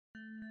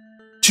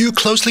Two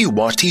closely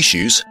watched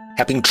issues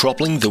have been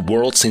troubling the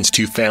world since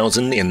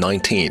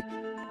 2019,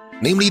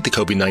 namely the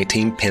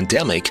COVID-19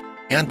 pandemic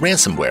and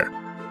ransomware.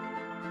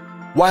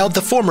 While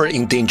the former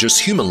endangers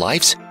human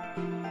lives,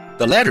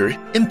 the latter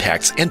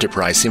impacts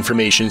enterprise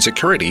information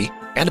security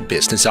and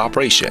business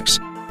operations.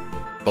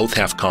 Both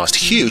have caused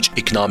huge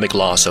economic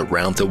loss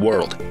around the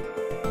world.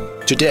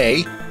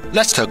 Today,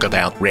 let's talk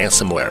about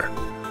ransomware.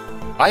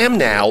 I am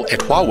now at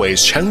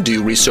Huawei's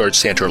Chengdu Research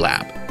Center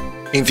lab.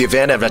 In the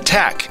event of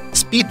attack,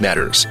 speed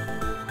matters.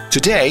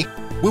 Today,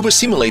 we will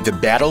simulate the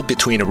battle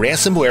between a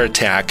ransomware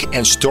attack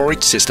and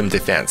storage system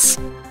defense.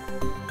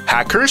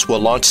 Hackers will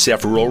launch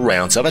several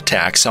rounds of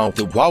attacks on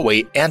the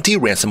Huawei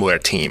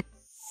anti-ransomware team.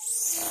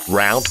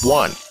 Round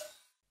 1.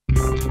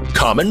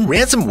 Common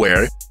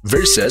ransomware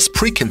versus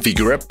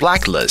preconfigured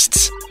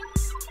blacklists.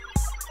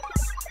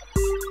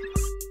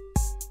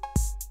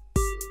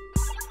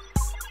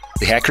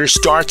 The hacker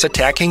starts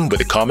attacking with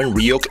a common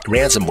Ryuk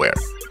ransomware.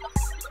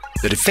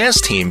 The defense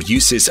team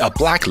uses a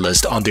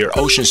blacklist on their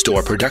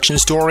OceanStore production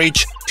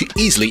storage to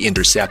easily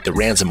intercept the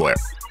ransomware.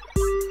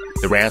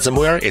 The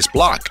ransomware is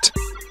blocked.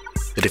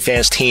 The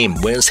defense team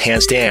wins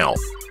hands down.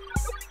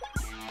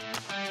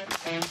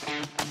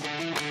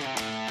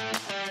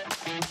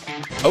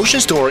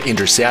 OceanStore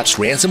intercepts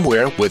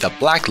ransomware with a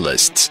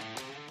blacklist.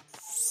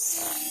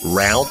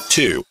 Round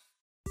 2.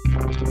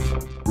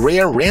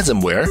 Rare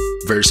ransomware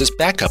versus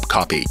backup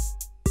copy.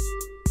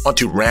 On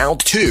to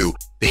round 2.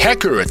 The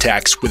hacker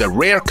attacks with a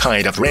rare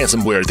kind of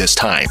ransomware this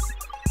time.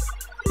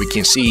 We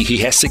can see he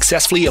has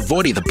successfully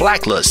avoided the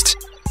blacklist.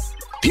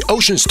 The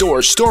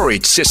OceanStore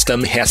storage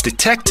system has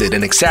detected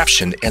an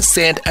exception and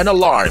sent an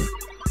alarm.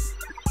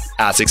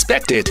 As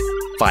expected,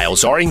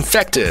 files are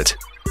infected.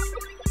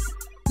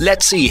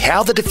 Let's see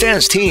how the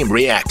defense team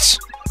reacts.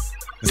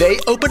 They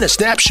open a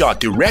snapshot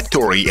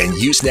directory and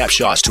use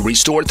snapshots to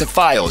restore the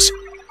files,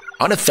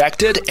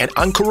 unaffected and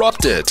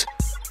uncorrupted.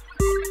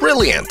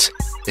 Brilliant!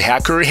 The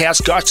hacker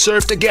has got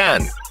served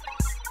again.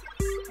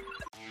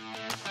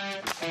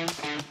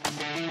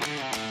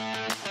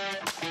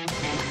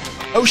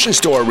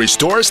 OceanStore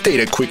restores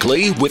data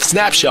quickly with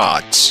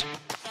snapshots.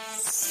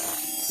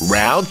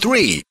 Round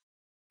 3.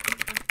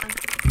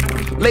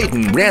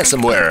 Latent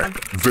ransomware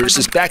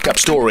versus backup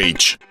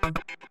storage.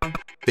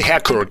 The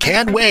hacker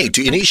can't wait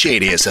to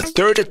initiate his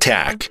third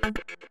attack.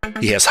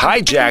 He has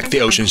hijacked the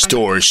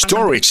OceanStore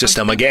storage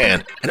system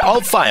again, and all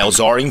files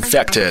are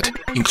infected,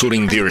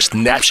 including their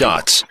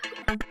snapshots.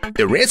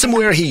 The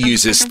ransomware he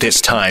uses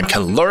this time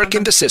can lurk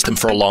in the system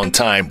for a long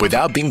time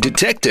without being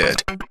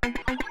detected.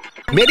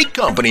 Many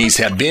companies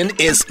have been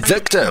its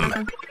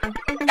victim.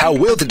 How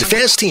will the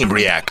defense team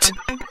react?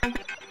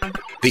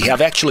 They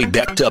have actually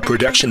backed up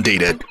production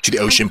data to the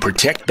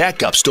OceanProtect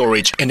backup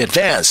storage in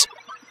advance.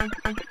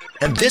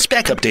 And this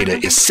backup data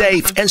is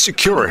safe and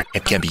secure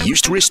and can be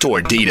used to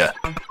restore data.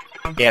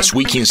 As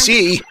we can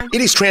see,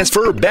 it is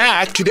transferred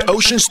back to the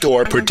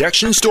OceanStore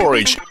production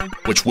storage,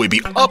 which will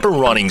be up and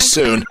running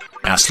soon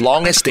as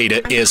long as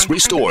data is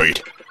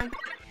restored.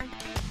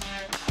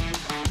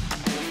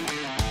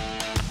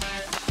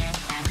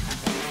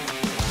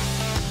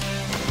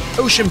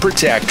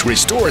 OceanProtect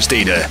restores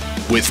data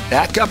with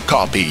backup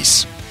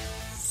copies.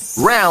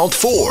 Round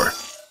 4.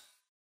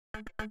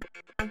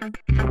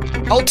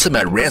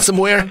 Ultimate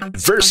ransomware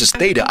versus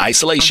data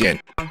isolation.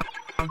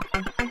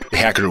 The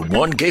hacker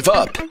 1 gave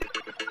up.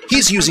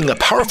 He's using a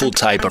powerful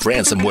type of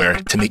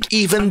ransomware to make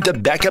even the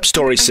backup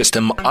storage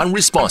system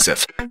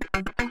unresponsive.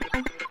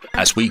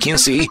 As we can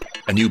see,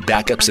 a new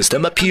backup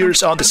system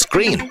appears on the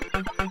screen.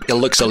 It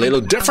looks a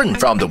little different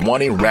from the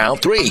one in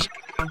round 3.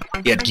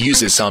 It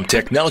uses some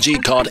technology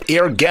called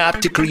air gap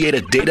to create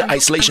a data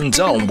isolation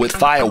zone with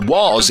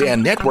firewalls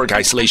and network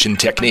isolation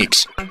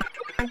techniques.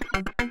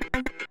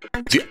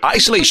 The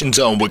isolation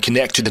zone will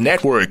connect to the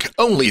network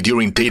only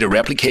during data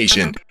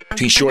replication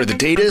to ensure the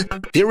data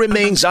there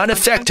remains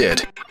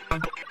unaffected.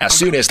 As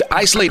soon as the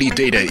isolated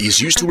data is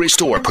used to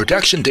restore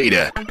production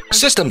data,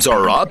 systems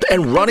are up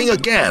and running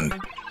again.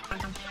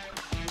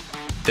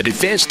 The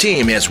defense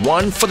team has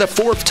won for the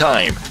 4th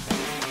time.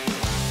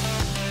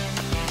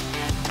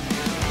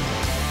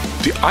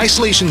 The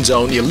isolation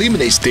zone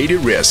eliminates data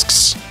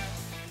risks.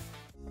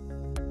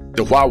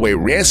 The Huawei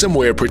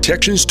ransomware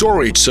protection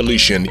storage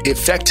solution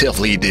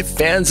effectively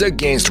defends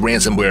against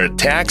ransomware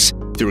attacks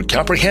through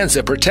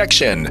comprehensive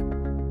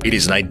protection. It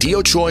is an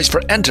ideal choice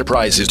for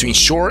enterprises to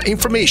ensure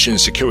information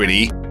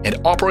security and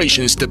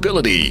operation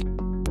stability.